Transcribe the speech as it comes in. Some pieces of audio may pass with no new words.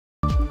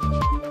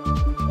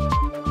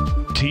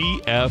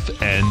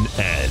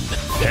TFNN.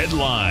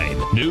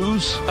 Headline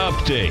News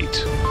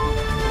Update.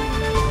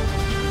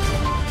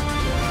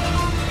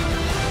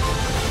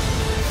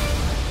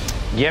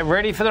 Get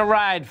ready for the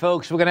ride,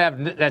 folks. We're going to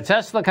have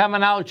Tesla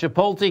coming out,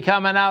 Chipotle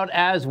coming out,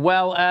 as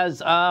well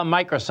as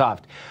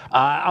Microsoft.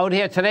 Out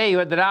here today, you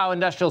had the Dow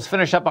Industrials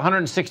finish up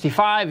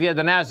 165. You had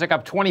the Nasdaq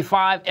up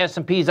 25.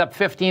 S&P's up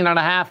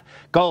 15.5.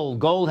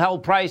 Gold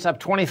held price up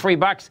 23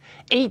 bucks,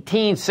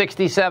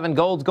 1867.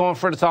 Gold's going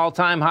for its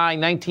all-time high,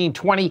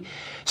 1920.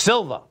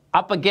 Silver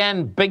up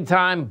again, big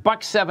time,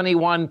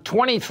 $1.71,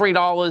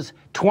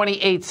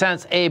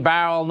 $23.28 a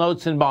barrel.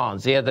 Notes and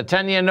bonds. You had the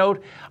 10-year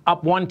note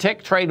up 1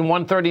 tick, trading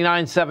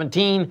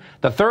 139.17.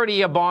 The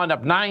 30-year bond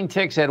up 9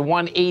 ticks at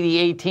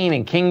 180.18.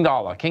 And King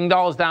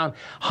Dollar's down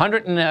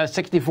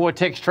 164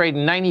 ticks,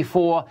 trading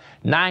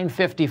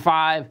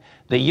 94.955.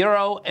 The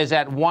euro is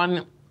at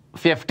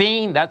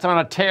 115. That's on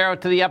a tear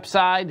to the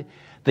upside.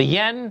 The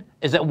yen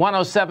is at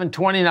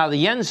 107.20. Now, the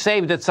yen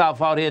saved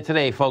itself out here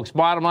today, folks.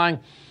 Bottom line,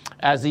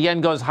 as the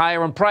yen goes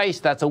higher in price,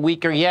 that's a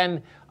weaker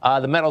yen.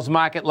 The metals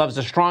market loves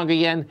a stronger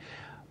yen.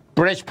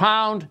 British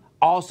pound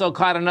also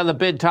caught another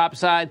bid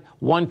topside,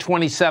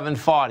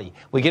 127.40.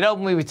 We get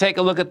open, we take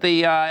a look at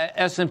the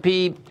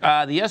S&P.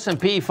 The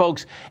S&P,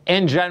 folks,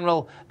 in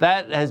general,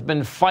 that has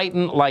been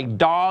fighting like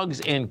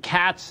dogs and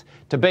cats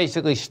to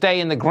basically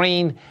stay in the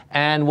green.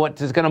 And what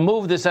is going to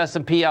move this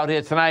S&P out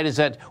here tonight is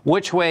that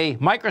which way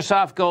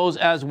Microsoft goes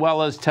as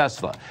well as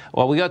Tesla.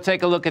 Well, we got to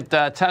take a look at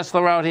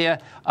Tesla out here.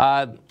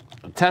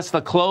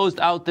 Tesla closed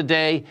out the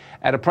day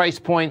at a price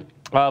point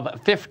of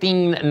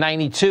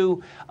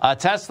 $15.92.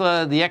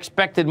 Tesla, the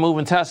expected move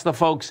in Tesla,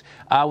 folks,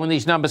 when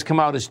these numbers come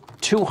out, is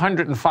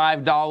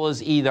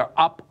 $205 either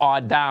up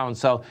or down.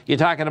 So you're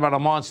talking about a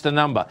monster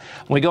number.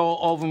 When we go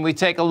over and we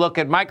take a look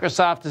at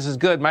Microsoft, this is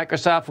good.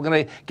 Microsoft, we're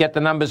going to get the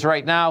numbers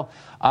right now.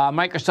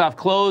 Microsoft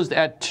closed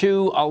at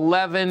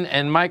 211,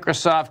 and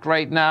Microsoft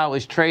right now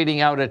is trading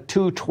out at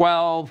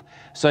 212.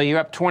 So you're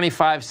up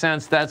 25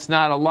 cents. That's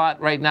not a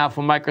lot right now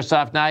for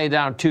Microsoft. Now you're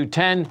down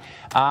 210.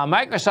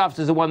 Microsoft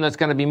is the one that's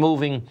going to be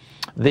moving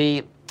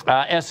the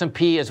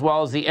S&P as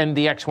well as the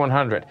NDX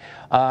 100.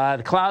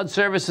 The cloud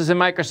services in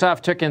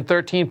Microsoft took in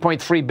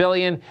 $13.3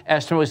 billion.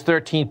 Estimate was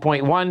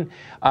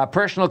 $13.1.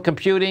 Personal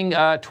computing,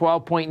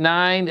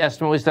 $12.9.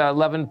 Estimate was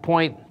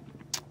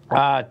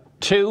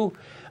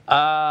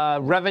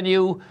 $11.2.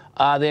 Revenue,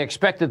 they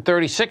expected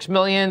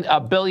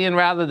 $36 billion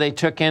rather. They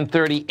took in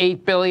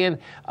 $38 billion.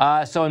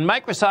 So in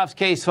Microsoft's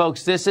case,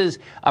 folks, this is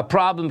a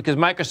problem because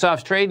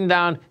Microsoft's trading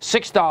down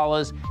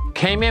 $6,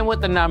 came in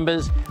with the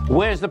numbers.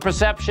 Where's the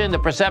perception? The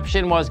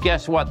perception was,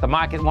 guess what? The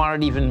market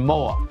wanted even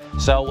more.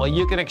 So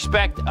you can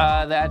expect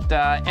that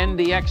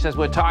NDX, as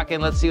we're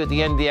talking, let's see what the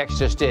NDX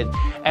just did.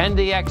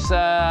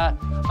 NDX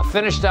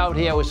finished out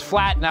here, was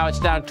flat. Now it's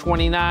down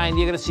 29.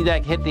 You're going to see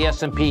that hit the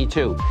S&P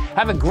too.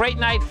 Have a great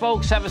night,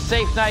 folks. Have a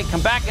safe night.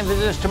 Come back into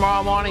this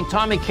tomorrow morning.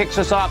 Tommy kicks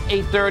us off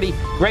 8:30.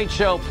 Great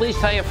show. Please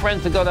tell your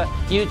friends to go to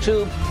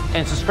YouTube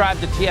and subscribe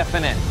to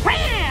TFNN.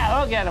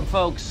 Look at them,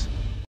 folks.